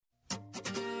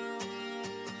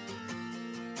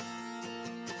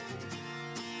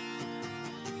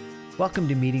Welcome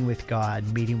to Meeting with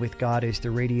God. Meeting with God is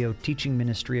the radio teaching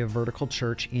ministry of Vertical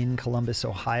Church in Columbus,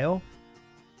 Ohio.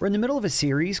 We're in the middle of a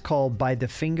series called By the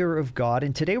Finger of God,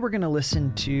 and today we're going to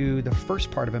listen to the first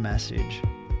part of a message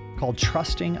called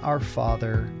Trusting Our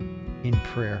Father in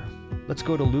Prayer. Let's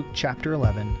go to Luke chapter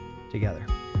 11 together.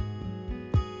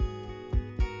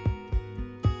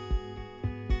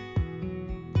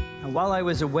 While I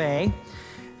was away,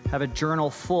 I have a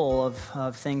journal full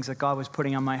of things that God was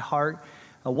putting on my heart.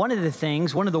 One of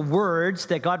the words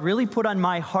that God really put on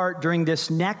my heart during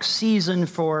this next season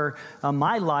for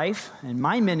my life and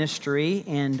my ministry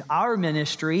and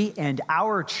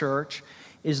our church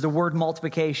is the word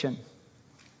multiplication.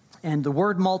 And the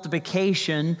word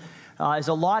multiplication is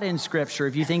a lot in Scripture.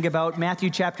 If you think about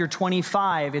Matthew chapter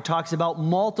 25, it talks about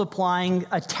multiplying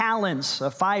talents,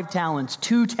 5 talents,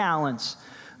 2 talents.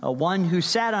 One who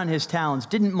sat on his talents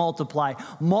didn't multiply.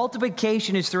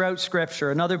 Multiplication is throughout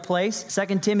Scripture. Another place,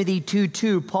 2 Timothy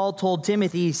 2:2, Paul told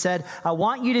Timothy, he said, I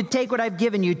want you to take what I've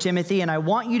given you, Timothy, and I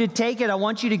want you to take it. I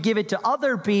want you to give it to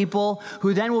other people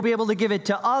who then will be able to give it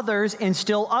to others and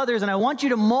still others. And I want you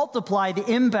to multiply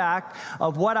the impact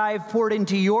of what I've poured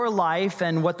into your life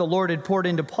and what the Lord had poured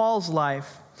into Paul's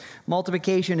life.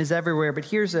 Multiplication is everywhere, but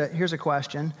here's a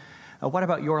question. What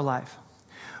about your life?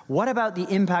 What about the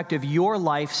impact of your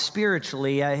life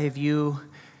spiritually? Have you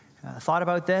thought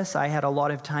about this? I had a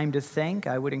lot of time to think.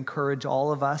 I would encourage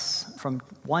all of us from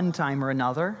one time or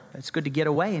another. It's good to get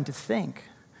away and to think.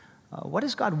 What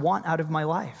does God want out of my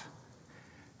life?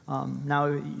 Now,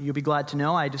 you'll be glad to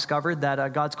know I discovered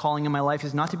that God's calling in my life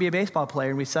is not to be a baseball player,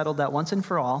 and we settled that once and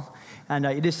for all, and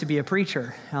it is to be a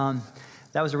preacher.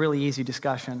 That was a really easy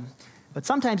discussion. But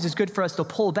sometimes it's good for us to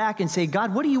pull back and say,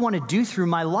 God, what do you want to do through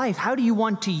my life? How do you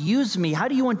want to use me? How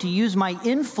do you want to use my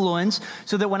influence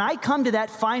so that when I come to that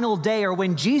final day or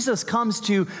when Jesus comes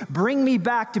to bring me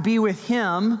back to be with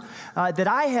him, that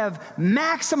I have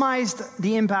maximized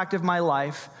the impact of my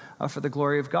life for the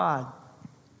glory of God?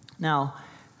 Now,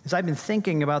 as I've been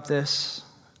thinking about this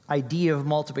idea of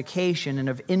multiplication and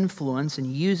of influence and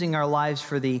using our lives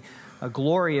for the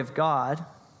glory of God,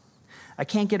 I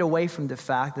can't get away from the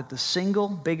fact that the single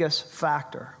biggest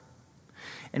factor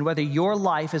in whether your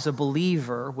life as a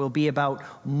believer will be about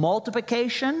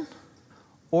multiplication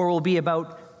or will be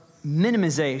about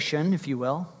minimization, if you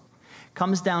will,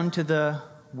 comes down to the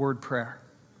word prayer.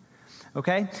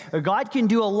 Okay? God can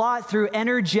do a lot through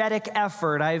energetic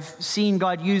effort. I've seen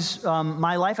God use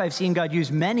my life. I've seen God use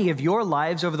many of your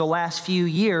lives over the last few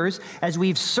years as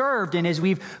we've served and as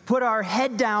we've put our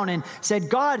head down and said,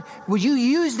 God, would you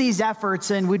use these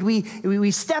efforts? And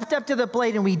we stepped up to the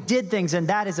plate and we did things. And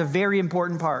that is a very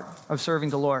important part of serving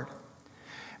the Lord.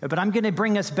 But I'm going to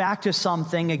bring us back to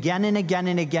something again and again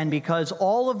and again, because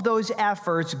all of those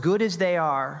efforts, good as they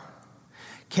are,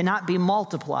 cannot be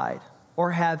multiplied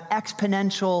or have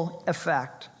exponential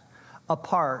effect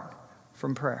apart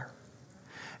from prayer.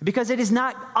 Because it is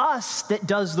not us that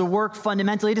does the work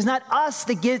fundamentally. It is not us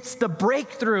that gets the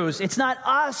breakthroughs. It's not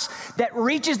us that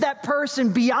reaches that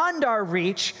person beyond our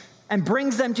reach and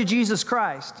brings them to Jesus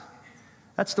Christ.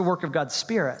 That's the work of God's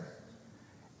Spirit.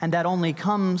 And that only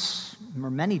comes,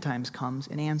 or many times comes,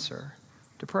 in answer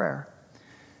to prayer.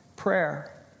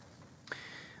 Prayer.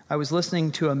 I was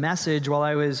listening to a message while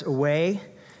I was away.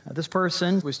 This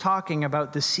person was talking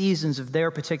about the seasons of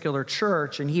their particular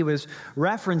church, and he was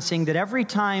referencing that every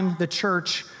time the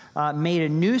church made a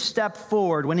new step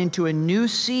forward, went into a new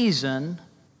season,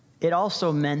 it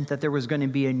also meant that there was going to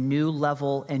be a new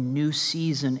level and new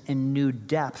season and new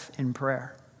depth in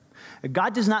prayer.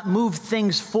 God does not move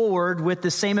things forward with the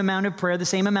same amount of prayer, the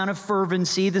same amount of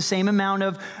fervency, the same amount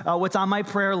of what's on my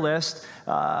prayer list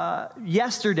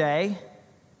yesterday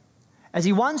as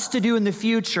he wants to do in the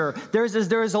future. There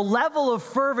is a level of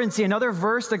fervency. Another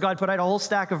verse that God put out, a whole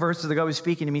stack of verses that God was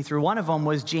speaking to me through. One of them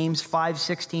was James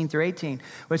 5:16 through 18,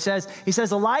 which says, he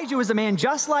says, Elijah was a man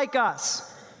just like us.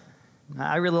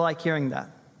 I really like hearing that.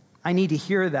 I need to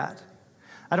hear that.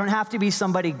 I don't have to be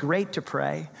somebody great to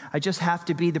pray. I just have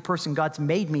to be the person God's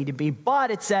made me to be.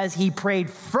 But it says he prayed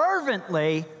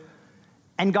fervently,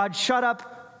 and God shut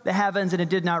up the heavens and it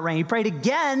did not rain. He prayed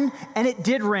again and it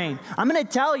did rain. I'm going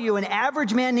to tell you, an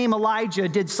average man named Elijah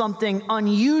did something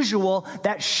unusual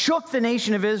that shook the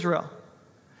nation of Israel.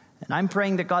 And I'm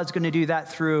praying that God's going to do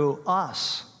that through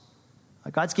us.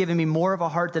 God's given me more of a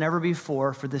heart than ever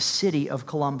before for the city of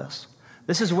Columbus.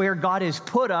 This is where God has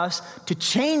put us to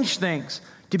change things,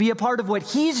 to be a part of what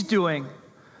he's doing.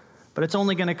 But it's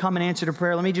only going to come in answer to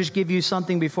prayer. Let me just give you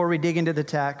something before we dig into the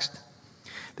text.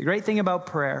 The great thing about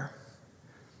prayer,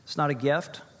 it's not a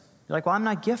gift. You're like, well, I'm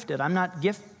not gifted.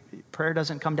 Prayer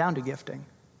doesn't come down to gifting.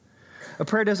 A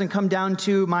prayer doesn't come down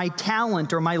to my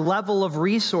talent or my level of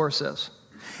resources.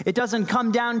 It doesn't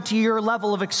come down to your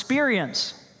level of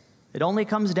experience. It only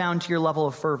comes down to your level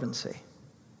of fervency.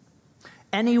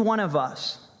 Any one of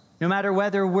us, no matter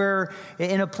whether we're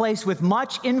in a place with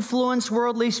much influence,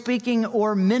 worldly speaking,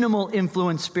 or minimal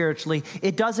influence spiritually,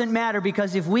 it doesn't matter,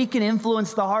 because if we can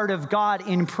influence the heart of God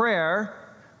in prayer,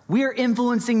 we are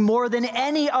influencing more than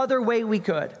any other way we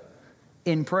could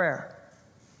in prayer.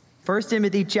 1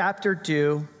 Timothy chapter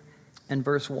 2 and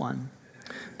verse 1.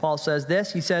 Paul says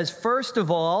this. He says, first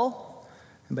of all,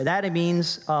 and by that it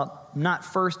means not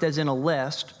first as in a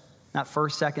list, not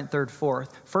first, second, third,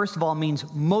 fourth. First of all means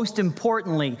most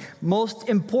importantly, most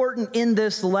important in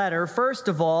this letter. First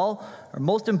of all, or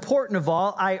most important of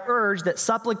all, I urge that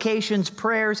supplications,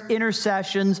 prayers,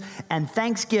 intercessions, and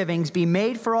thanksgivings be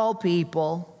made for all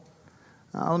people.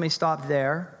 Let me stop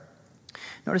there.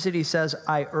 Notice that he says,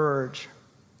 I urge.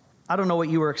 I don't know what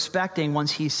you were expecting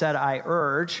once he said, I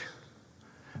urge,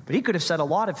 but he could have said a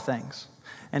lot of things.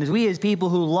 And as people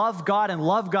who love God and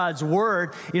love God's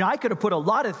word, I could have put a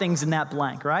lot of things in that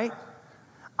blank, right?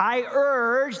 I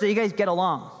urge that you guys get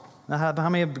along. How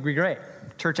many would be great?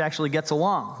 Church actually gets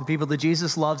along. The people that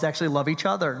Jesus loves actually love each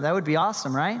other. That would be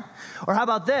awesome, right? Or how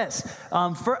about this?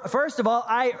 First of all,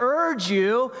 I urge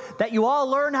you that you all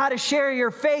learn how to share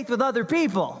your faith with other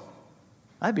people.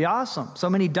 That'd be awesome. So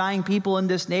many dying people in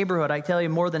this neighborhood. I tell you,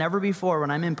 more than ever before,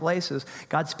 when I'm in places,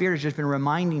 God's Spirit has just been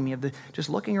reminding me of just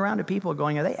looking around at people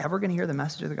going, are they ever going to hear the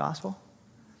message of the gospel?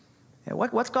 Yeah,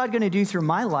 what's God going to do through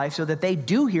my life so that they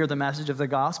do hear the message of the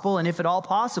gospel, and if at all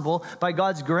possible, by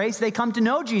God's grace, they come to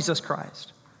know Jesus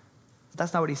Christ?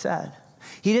 That's not what he said.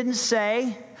 He didn't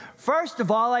say, first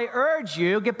of all, I urge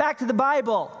you, get back to the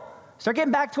Bible. Start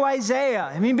getting back to Isaiah.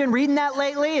 Have you been reading that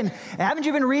lately? And haven't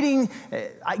you been reading?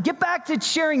 Get back to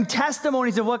sharing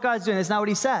testimonies of what God's doing. That's not what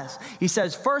he says. He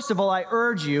says, first of all, I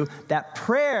urge you that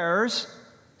prayers,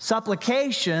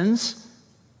 supplications,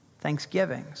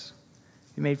 thanksgivings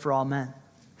be made for all men.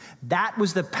 That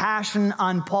was the passion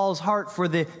on Paul's heart for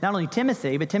not only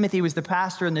Timothy, but Timothy was the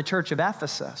pastor in the church of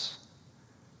Ephesus.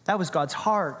 That was God's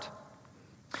heart.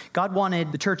 God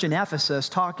wanted the church in Ephesus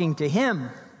talking to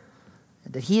him,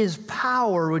 that his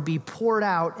power would be poured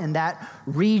out in that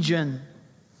region.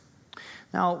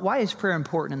 Now, why is prayer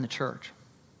important in the church?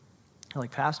 You're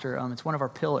like, Pastor, it's one of our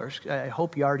pillars. I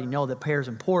hope you already know that prayer is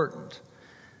important.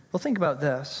 Well, think about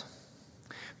this.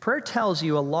 Prayer tells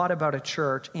you a lot about a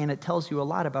church, and it tells you a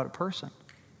lot about a person.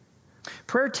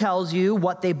 Prayer tells you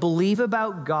what they believe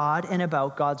about God and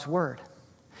about God's word.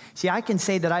 See, I can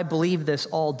say that I believe this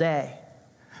all day,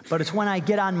 but it's when I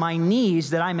get on my knees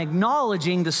that I'm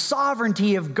acknowledging the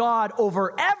sovereignty of God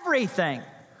over everything.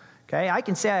 Okay, I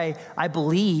can say I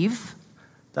believe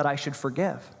that I should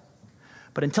forgive.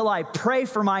 But until I pray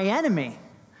for my enemy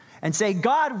and say,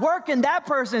 God, work in that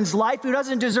person's life who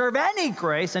doesn't deserve any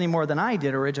grace any more than I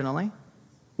did originally,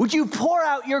 would you pour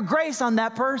out your grace on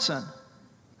that person?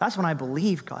 That's when I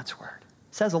believe God's word.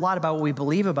 It says a lot about what we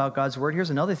believe about God's word. Here's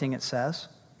another thing it says.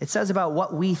 It says about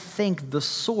what we think the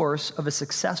source of a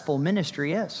successful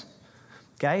ministry is.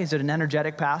 Okay, is it an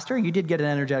energetic pastor? You did get an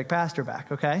energetic pastor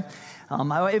back, okay?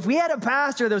 If we had a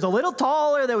pastor that was a little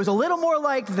taller, that was a little more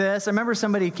like this. I remember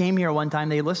somebody came here one time,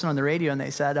 they listened on the radio, and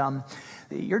they said,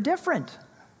 you're different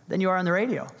than you are on the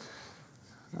radio.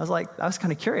 I was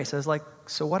kind of curious. I was like,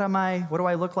 so what do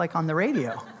I look like on the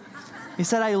radio? He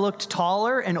said I looked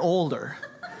taller and older.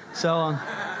 So,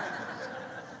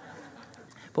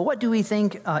 but what do we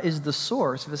think is the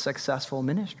source of a successful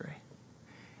ministry?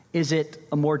 Is it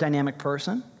a more dynamic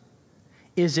person?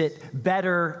 Is it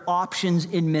better options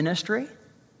in ministry?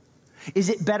 Is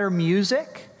it better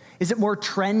music? Is it more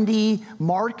trendy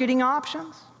marketing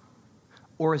options?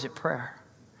 Or is it prayer?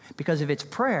 Because if it's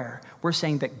prayer, we're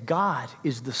saying that God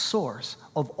is the source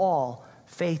of all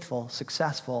faithful,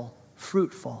 successful,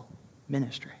 fruitful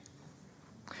ministry.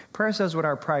 Prayer says what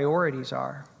our priorities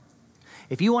are.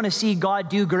 If you want to see God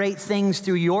do great things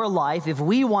through your life, if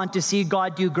we want to see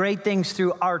God do great things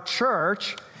through our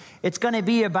church, it's going to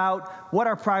be about what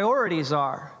our priorities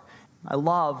are. I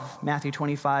love Matthew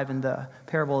 25 and the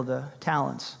parable of the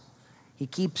talents. He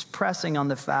keeps pressing on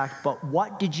the fact, but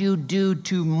what did you do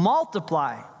to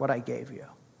multiply what I gave you?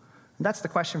 And that's the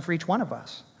question for each one of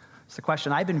us. It's the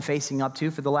question I've been facing up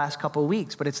to for the last couple of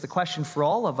weeks, but it's the question for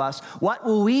all of us. What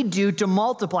will we do to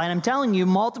multiply? And I'm telling you,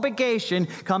 multiplication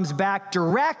comes back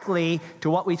directly to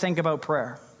what we think about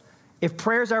prayer. If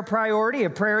prayer is our priority,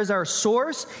 if prayer is our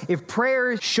source, if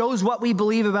prayer shows what we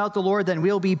believe about the Lord, then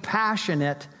we'll be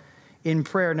passionate in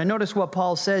prayer. Now notice what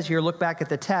Paul says here. Look back at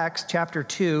the text, chapter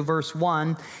 2, verse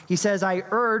 1. He says, I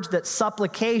urge that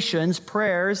supplications,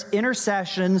 prayers,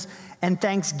 intercessions, and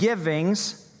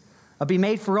thanksgivings be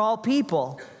made for all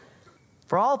people.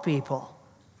 For all people.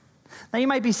 Now you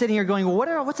might be sitting here going,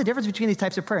 well, what's the difference between these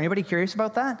types of prayer? Anybody curious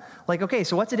about that? Like, okay,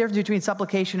 so what's the difference between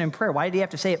supplication and prayer? Why did he have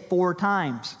to say it 4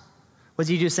 times? Was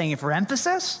he just saying it for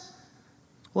emphasis?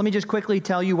 Let me just quickly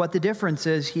tell you what the difference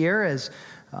is here, as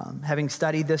having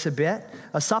studied this a bit.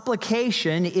 A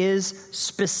supplication is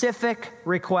specific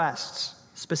requests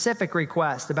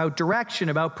about direction,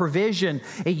 about provision.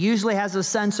 It usually has a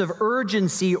sense of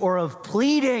urgency or of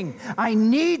pleading. I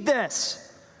need this.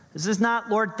 This is not,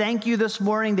 Lord, thank you this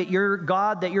morning that you're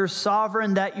God, that you're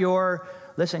sovereign, that you're,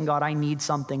 listen, God, I need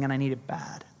something and I need it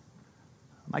bad.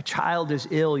 My child is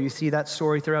ill. You see that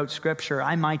story throughout Scripture.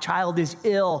 My child is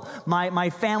ill. My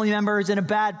family member is in a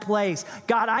bad place.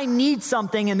 God, I need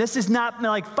something, and this is not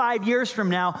like 5 years from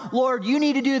now. Lord, you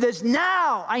need to do this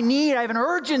now. I have an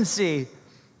urgency.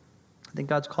 I think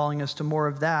God's calling us to more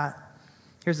of that.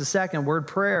 Here's the second word,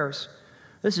 prayers.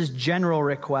 This is general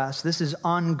request. This is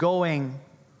ongoing.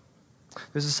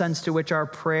 There's a sense to which our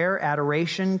prayer,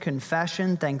 adoration,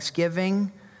 confession,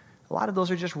 thanksgiving, a lot of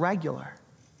those are just regular.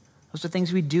 Those are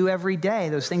things we do every day.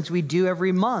 Those things we do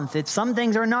every month. Some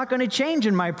things are not going to change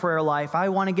in my prayer life. I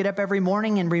want to get up every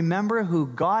morning and remember who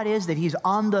God is, that he's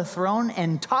on the throne,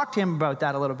 and talk to him about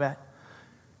that a little bit.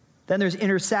 Then there's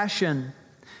intercession.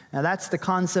 Now that's the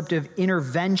concept of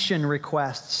intervention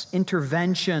requests.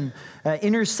 Intervention.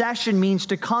 Intercession means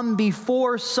to come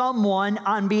before someone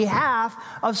on behalf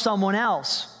of someone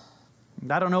else.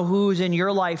 I don't know who's in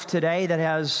your life today that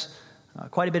has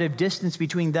quite a bit of distance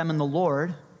between them and the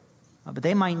Lord. But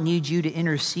they might need you to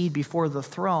intercede before the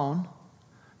throne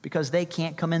because they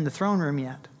can't come in the throne room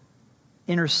yet.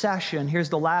 Intercession. Here's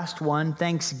the last one,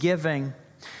 thanksgiving.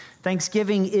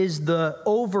 Thanksgiving is the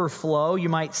overflow, you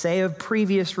might say, of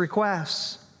previous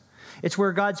requests. It's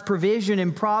where God's provision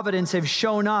and providence have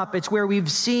shown up. It's where we've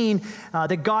seen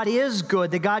that God is good,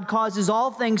 that God causes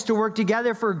all things to work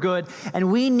together for good.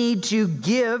 And we need to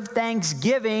give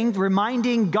thanksgiving,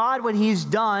 reminding God what he's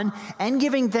done, and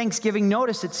giving thanksgiving,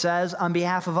 notice it says, on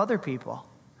behalf of other people.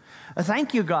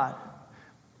 Thank you, God.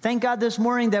 Thank God this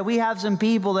morning that we have some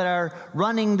people that are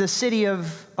running the city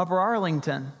of Upper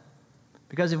Arlington.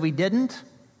 Because if we didn't,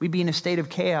 we'd be in a state of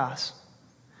chaos.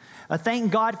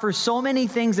 Thank God for so many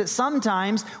things that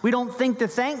sometimes we don't think to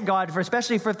thank God for,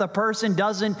 especially if the person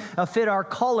doesn't fit our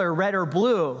color, red or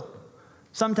blue.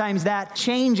 Sometimes that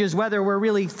changes whether we're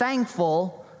really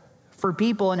thankful for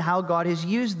people and how God has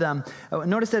used them.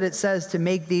 Notice that it says to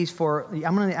make these for,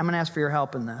 I'm going to ask for your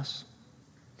help in this.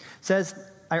 It says,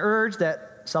 I urge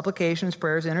that supplications,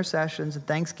 prayers, intercessions, and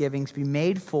thanksgivings be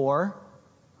made for,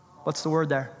 what's the word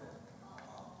there?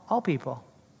 All people.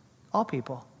 All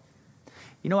people.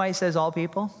 You know why he says all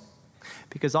people?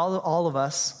 Because all of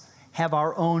us have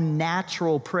our own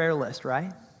natural prayer list,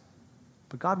 right?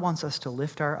 But God wants us to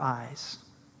lift our eyes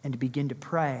and to begin to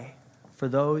pray for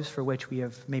those for which we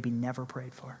have maybe never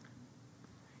prayed for.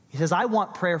 He says, I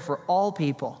want prayer for all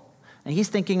people. And he's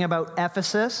thinking about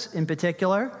Ephesus in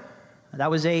particular.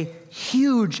 That was a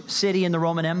huge city in the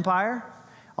Roman Empire,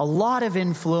 a lot of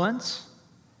influence.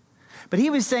 But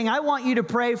he was saying, I want you to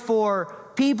pray for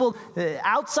people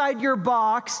outside your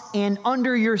box and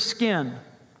under your skin.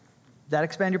 Does that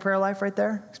expand your prayer life right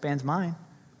there? Expands mine.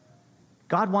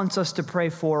 God wants us to pray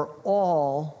for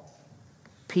all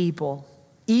people.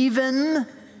 Even,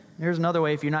 here's another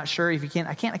way if you're not sure, if you can't,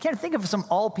 I can't think of some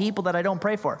all people that I don't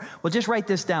pray for. Well, just write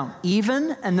this down.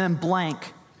 Even and then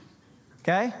blank.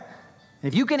 Okay? And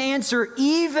if you can answer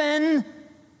even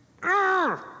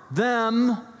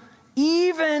them,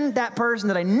 even that person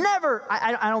that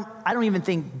I don't even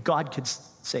think God could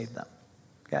save them.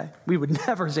 Okay? We would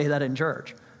never say that in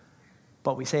church,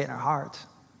 but we say it in our hearts.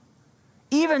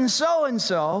 Even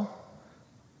so-and-so,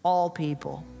 all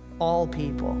people, all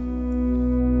people.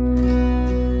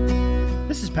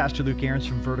 This is Pastor Luke Ahrens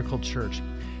from Vertical Church.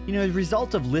 You know, as a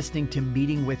result of listening to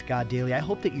Meeting with God Daily, I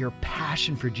hope that your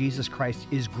passion for Jesus Christ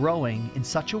is growing in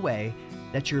such a way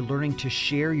that you're learning to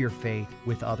share your faith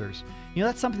with others. You know,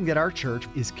 that's something that our church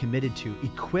is committed to,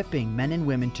 equipping men and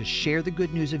women to share the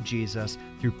good news of Jesus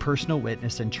through personal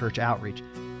witness and church outreach.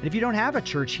 And if you don't have a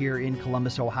church here in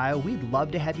Columbus, Ohio, we'd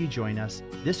love to have you join us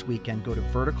this weekend. Go to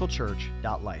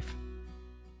verticalchurch.life.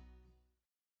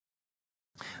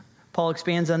 Paul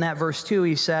expands on that verse 2.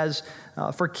 He says,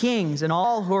 for kings and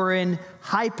all who are in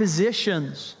high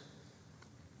positions.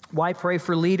 Why pray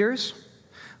for leaders?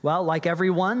 Well, like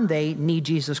everyone, they need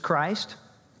Jesus Christ.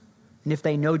 And if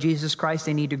they know Jesus Christ,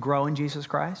 they need to grow in Jesus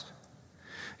Christ.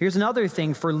 Here's another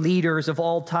thing for leaders of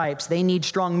all types. They need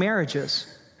strong marriages.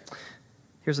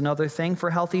 Here's another thing for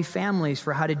healthy families,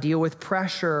 for how to deal with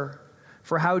pressure,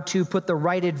 for how to put the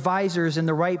right advisors in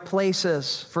the right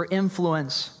places, for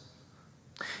influence.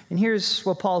 And here's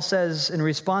what Paul says in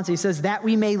response. He says, that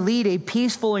we may lead a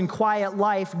peaceful and quiet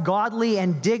life, godly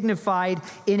and dignified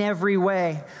in every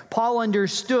way. Paul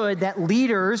understood that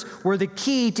leaders were the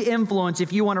key to influence.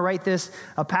 If you want to write this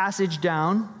passage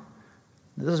down,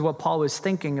 this is what Paul was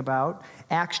thinking about.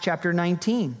 Acts chapter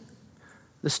 19.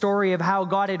 The story of how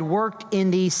God had worked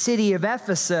in the city of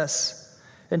Ephesus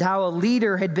and how a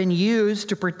leader had been used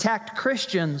to protect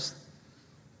Christians.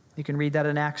 You can read that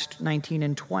in Acts 19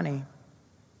 and 20.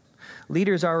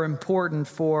 Leaders are important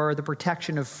for the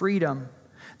protection of freedom.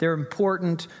 They're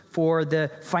important for the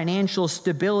financial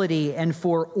stability and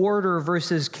for order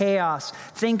versus chaos.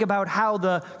 Think about how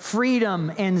the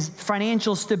freedom and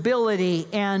financial stability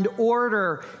and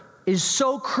order is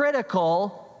so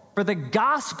critical for the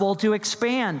gospel to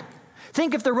expand.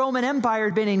 Think if the Roman Empire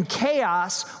had been in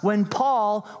chaos when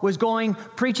Paul was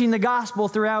preaching the gospel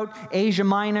throughout Asia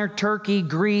Minor, Turkey,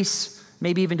 Greece,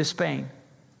 maybe even to Spain.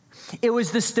 It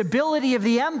was the stability of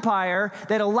the empire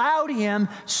that allowed him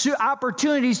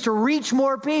opportunities to reach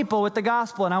more people with the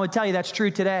gospel. And I would tell you that's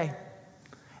true today.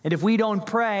 And if we don't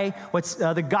pray, what's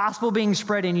the gospel being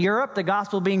spread in Europe, the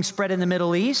gospel being spread in the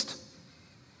Middle East,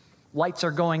 lights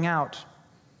are going out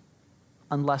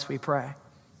unless we pray.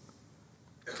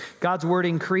 God's word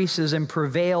increases and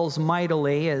prevails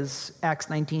mightily, as Acts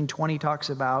 19:20 talks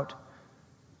about,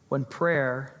 when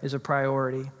prayer is a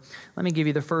priority. Let me give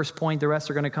you the first point. The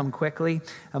rest are going to come quickly.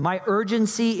 My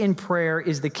urgency in prayer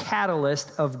is the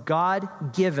catalyst of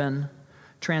God-given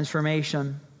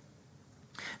transformation.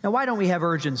 Now, why don't we have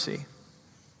urgency?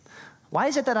 Why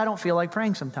is it that I don't feel like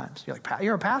praying sometimes? You're like,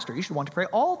 you're a pastor. You should want to pray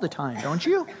all the time, don't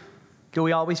you? Do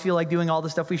we always feel like doing all the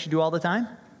stuff we should do all the time?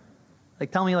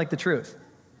 Like, tell me like the truth.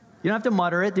 You don't have to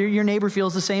mutter it. Your neighbor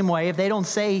feels the same way. If they don't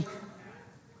say,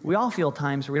 we all feel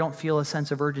times where we don't feel a sense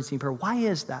of urgency in prayer. Why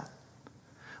is that?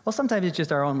 Well, sometimes it's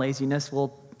just our own laziness.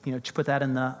 We'll, put that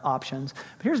in the options.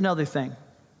 But here's another thing.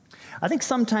 I think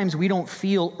sometimes we don't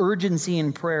feel urgency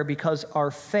in prayer because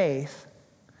our faith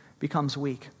becomes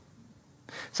weak.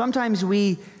 Sometimes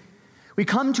we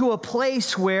come to a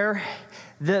place where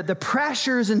the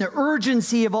pressures and the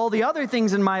urgency of all the other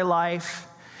things in my life,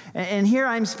 and here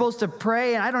I'm supposed to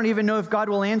pray, and I don't even know if God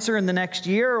will answer in the next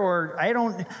year, or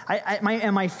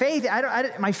my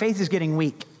faith is getting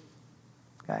weak.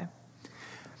 Okay.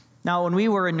 Now, when we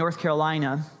were in North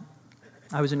Carolina,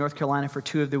 I was in North Carolina for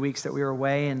 2 of the weeks that we were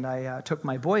away, and I took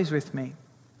my boys with me.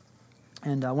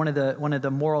 And one of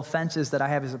the moral fences that I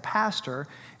have as a pastor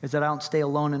is that I don't stay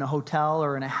alone in a hotel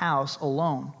or in a house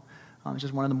alone. It's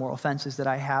just one of the moral fences that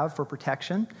I have for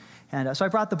protection. And so I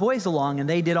brought the boys along, and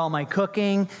they did all my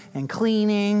cooking and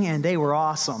cleaning, and they were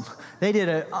awesome. They did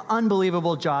an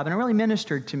unbelievable job, and it really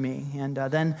ministered to me.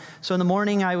 And so in the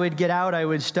morning, I would get out, I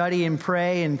would study and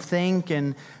pray and think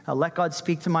and let God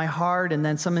speak to my heart, and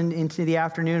then some into the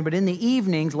afternoon. But in the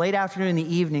evenings, late afternoon in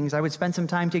the evenings, I would spend some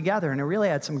time together, and I really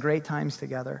had some great times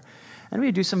together. And we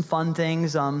would do some fun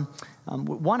things,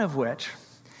 one of which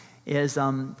is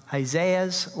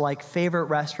Isaiah's favorite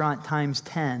restaurant times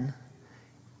 10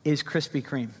 is Krispy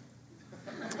Kreme.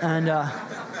 And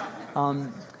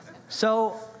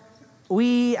so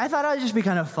I thought it would just be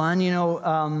kind of fun.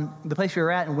 The place we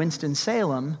were at in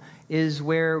Winston-Salem is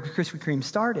where Krispy Kreme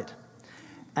started.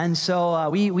 And so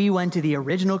we went to the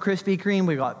original Krispy Kreme.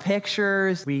 We got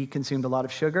pictures. We consumed a lot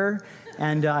of sugar.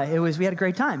 And we had a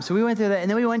great time. So we went to that, and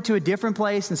then we went to a different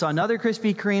place and saw another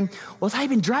Krispy Kreme. Well, as I'd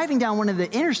been driving down one of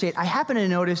the interstate, I happened to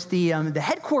notice the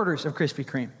headquarters of Krispy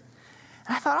Kreme.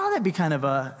 And I thought, that'd be kind of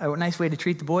a nice way to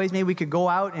treat the boys. Maybe we could go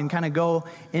out and kind of go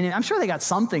in. I'm sure they got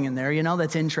something in there,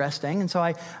 that's interesting. And so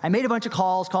I made a bunch of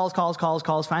calls,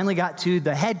 finally got to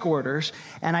the headquarters.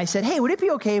 And I said, hey, would it be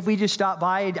okay if we just stopped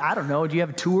by? I don't know, do you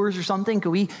have tours or something?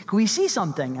 Could we see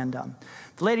something? And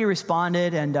the lady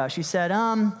responded, and she said,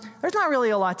 there's not really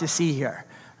a lot to see here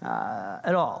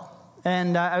at all.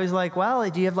 And I was like, well,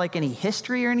 do you have any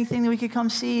history or anything that we could come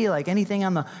see? Anything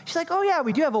on the... She's like, oh yeah,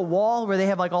 we do have a wall where they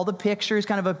have all the pictures,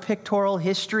 kind of a pictorial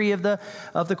history of the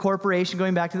corporation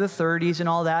going back to the 30s and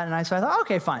all that. And so I thought,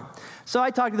 okay, fine. So I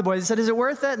talked to the boys. I said, is it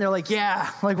worth it? And they're like, yeah,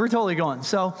 we're totally going.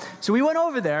 So we went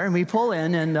over there and we pull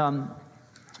in and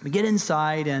we get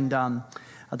inside and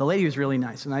the lady was really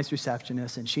nice, a nice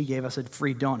receptionist, and she gave us a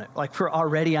free donut. We're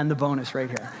already on the bonus right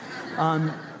here.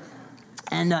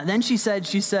 And then she said,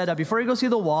 before you go see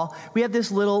the wall, we have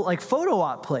this little photo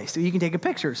op place that you can take a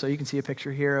picture. So you can see a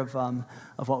picture here of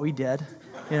what we did,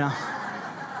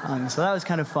 So that was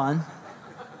kind of fun.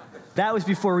 That was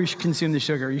before we consumed the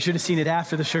sugar. You should have seen it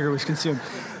after the sugar was consumed.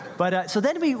 But so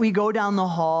then we go down the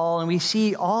hall and we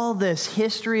see all this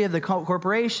history of the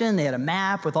corporation. They had a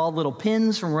map with all the little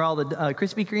pins from where all the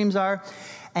Krispy Kremes are.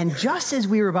 And just as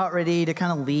we were about ready to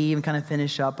kind of leave and kind of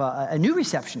finish up, a new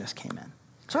receptionist came in.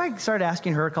 So I started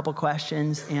asking her a couple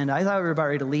questions, and I thought we were about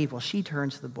ready to leave. Well, she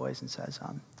turns to the boys and says,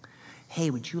 hey,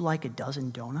 would you like a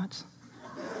dozen donuts?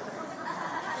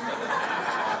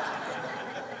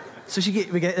 So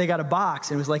they got a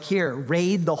box, and it was like, here,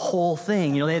 raid the whole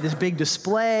thing. They had this big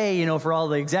display, for all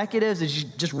the executives. And she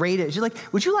just raided it. She's like,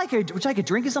 would you like a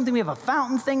drink or something? We have a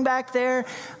fountain thing back there.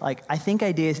 Like, I think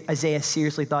Isaiah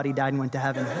seriously thought he died and went to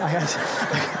heaven.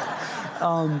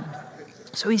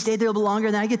 So he stayed there a little longer,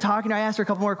 and then I get talking to her. I asked her a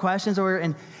couple more questions,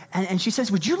 and she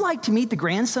says, would you like to meet the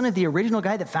grandson of the original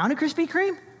guy that founded Krispy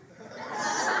Kreme?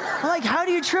 I'm like, how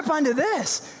do you trip onto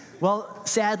this? Well,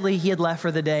 sadly, he had left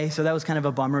for the day, so that was kind of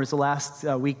a bummer. It was the last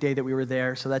weekday that we were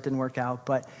there, so that didn't work out.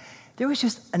 But there was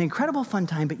just an incredible fun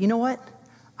time. But you know what?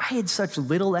 I had such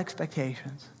little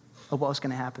expectations of what was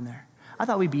going to happen there. I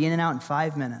thought we'd be in and out in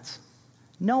 5 minutes.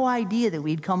 No idea that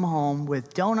we'd come home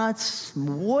with donuts,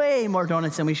 way more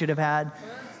donuts than we should have had.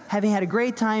 Having had a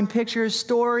great time, pictures,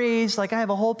 stories. Like I have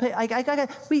a whole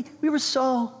we were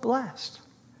so blessed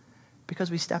because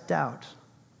we stepped out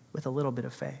with a little bit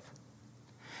of faith.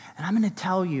 And I'm going to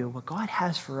tell you what God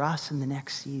has for us in the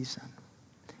next season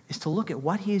is to look at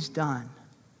what he's done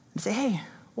and say, hey,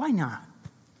 why not?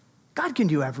 God can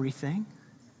do everything.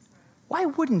 Why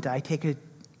wouldn't I take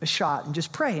a shot and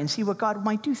just pray and see what God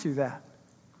might do through that?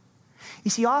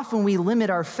 You see, often we limit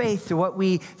our faith to what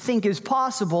we think is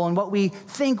possible and what we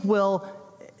think will.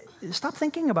 Stop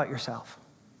thinking about yourself.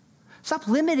 Stop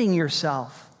limiting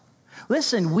yourself.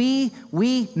 Listen, we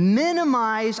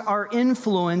minimize our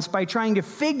influence by trying to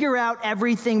figure out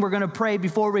everything we're going to pray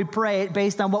before we pray it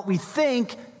based on what we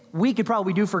think we could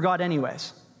probably do for God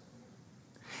anyways.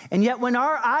 And yet when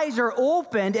our eyes are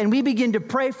opened and we begin to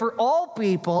pray for all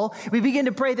people, we begin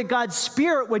to pray that God's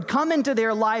Spirit would come into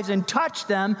their lives and touch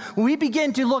them, when we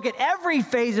begin to look at every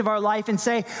phase of our life and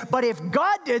say, but if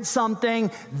God did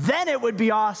something, then it would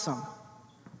be awesome.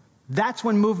 That's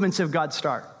when movements of God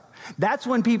start. That's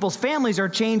when people's families are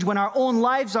changed, when our own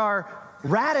lives are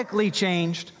radically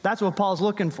changed. That's what Paul's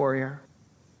looking for here.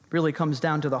 Really comes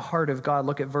down to the heart of God.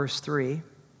 Look at verse 3. It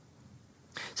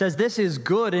says, this is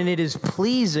good and it is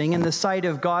pleasing in the sight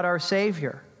of God our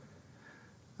Savior.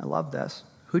 I love this.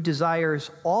 Who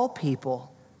desires all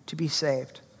people to be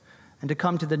saved and to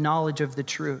come to the knowledge of the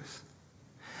truth.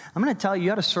 I'm going to tell you, you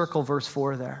got to circle verse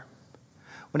 4 there.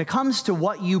 When it comes to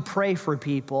what you pray for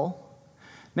people,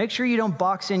 make sure you don't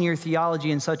box in your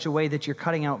theology in such a way that you're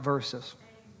cutting out verses.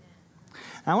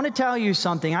 I want to tell you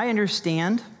something. I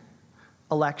understand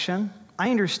election. I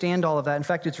understand all of that. In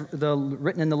fact, it's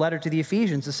written in the letter to the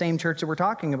Ephesians, the same church that we're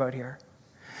talking about here.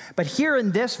 But here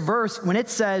in this verse, when it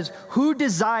says, who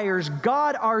desires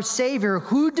God our Savior,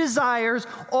 who desires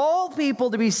all people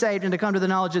to be saved and to come to the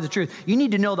knowledge of the truth, you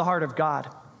need to know the heart of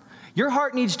God. Your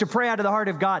heart needs to pray out of the heart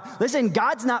of God. Listen,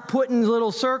 God's not putting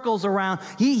little circles around.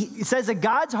 He says that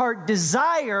God's heart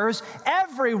desires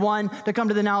everyone to come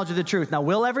to the knowledge of the truth. Now,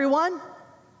 will everyone?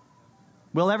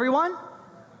 Will everyone?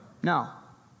 No.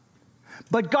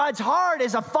 But God's heart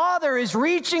as a father is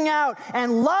reaching out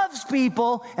and loves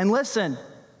people. And listen,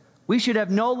 we should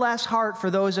have no less heart for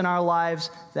those in our lives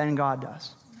than God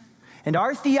does. And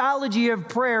our theology of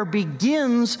prayer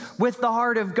begins with the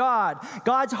heart of God.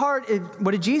 God's heart,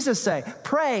 what did Jesus say?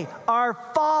 Pray, our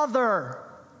Father.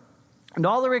 And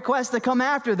all the requests that come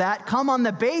after that come on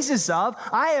the basis of,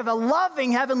 I have a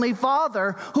loving Heavenly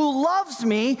Father who loves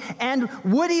me and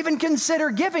would even consider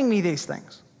giving me these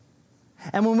things.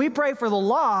 And when we pray for the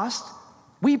lost,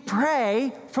 we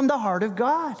pray from the heart of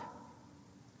God.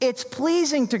 It's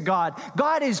pleasing to God.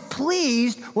 God is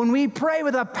pleased when we pray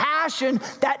with a passion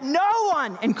that no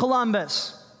one in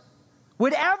Columbus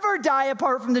would ever die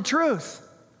apart from the truth.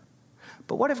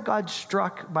 But what if God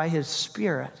struck by his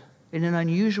Spirit in an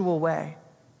unusual way?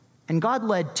 And God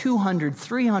led 200,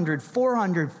 300,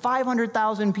 400,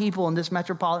 500,000 people in this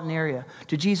metropolitan area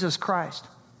to Jesus Christ.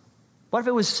 What if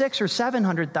it was 600,000 or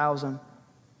 700,000?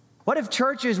 What if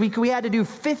churches, we had to do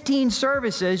 15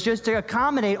 services just to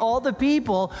accommodate all the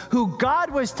people who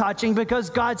God was touching, because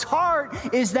God's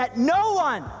heart is that no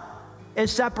one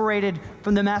is separated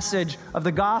from the message of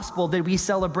the gospel that we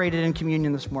celebrated in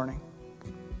communion this morning.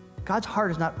 God's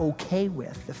heart is not okay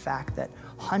with the fact that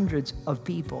hundreds of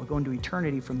people go into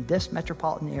eternity from this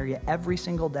metropolitan area every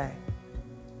single day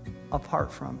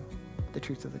apart from the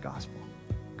truth of the gospel.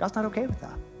 God's not okay with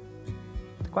that.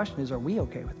 The question is, are we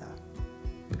okay with that?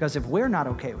 Because if we're not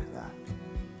okay with that,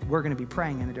 we're going to be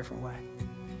praying in a different way.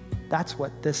 That's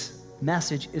what this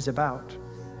message is about.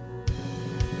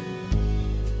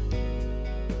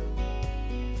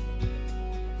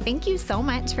 Thank you so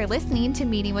much for listening to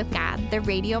Meeting with God, the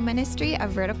radio ministry of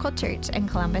Vertical Church in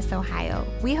Columbus, Ohio.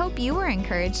 We hope you were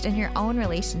encouraged in your own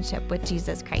relationship with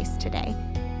Jesus Christ today.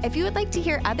 If you would like to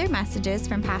hear other messages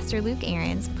from Pastor Luke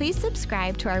Ahrens, please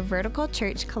subscribe to our Vertical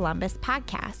Church Columbus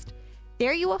podcast.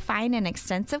 There you will find an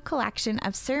extensive collection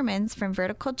of sermons from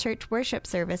Vertical Church worship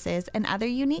services and other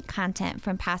unique content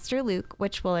from Pastor Luke,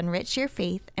 which will enrich your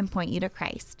faith and point you to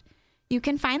Christ. You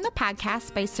can find the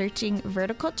podcast by searching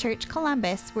Vertical Church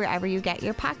Columbus wherever you get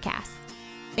your podcasts.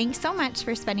 Thanks so much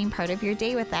for spending part of your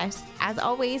day with us. As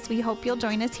always, we hope you'll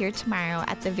join us here tomorrow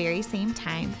at the very same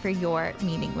time for your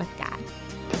Meeting with God.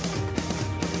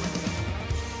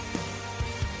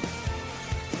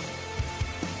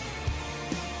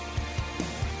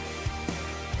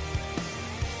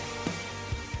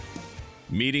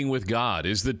 Meeting with God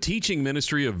is the teaching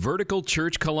ministry of Vertical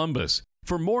Church Columbus.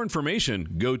 For more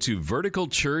information, go to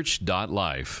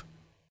verticalchurch.life.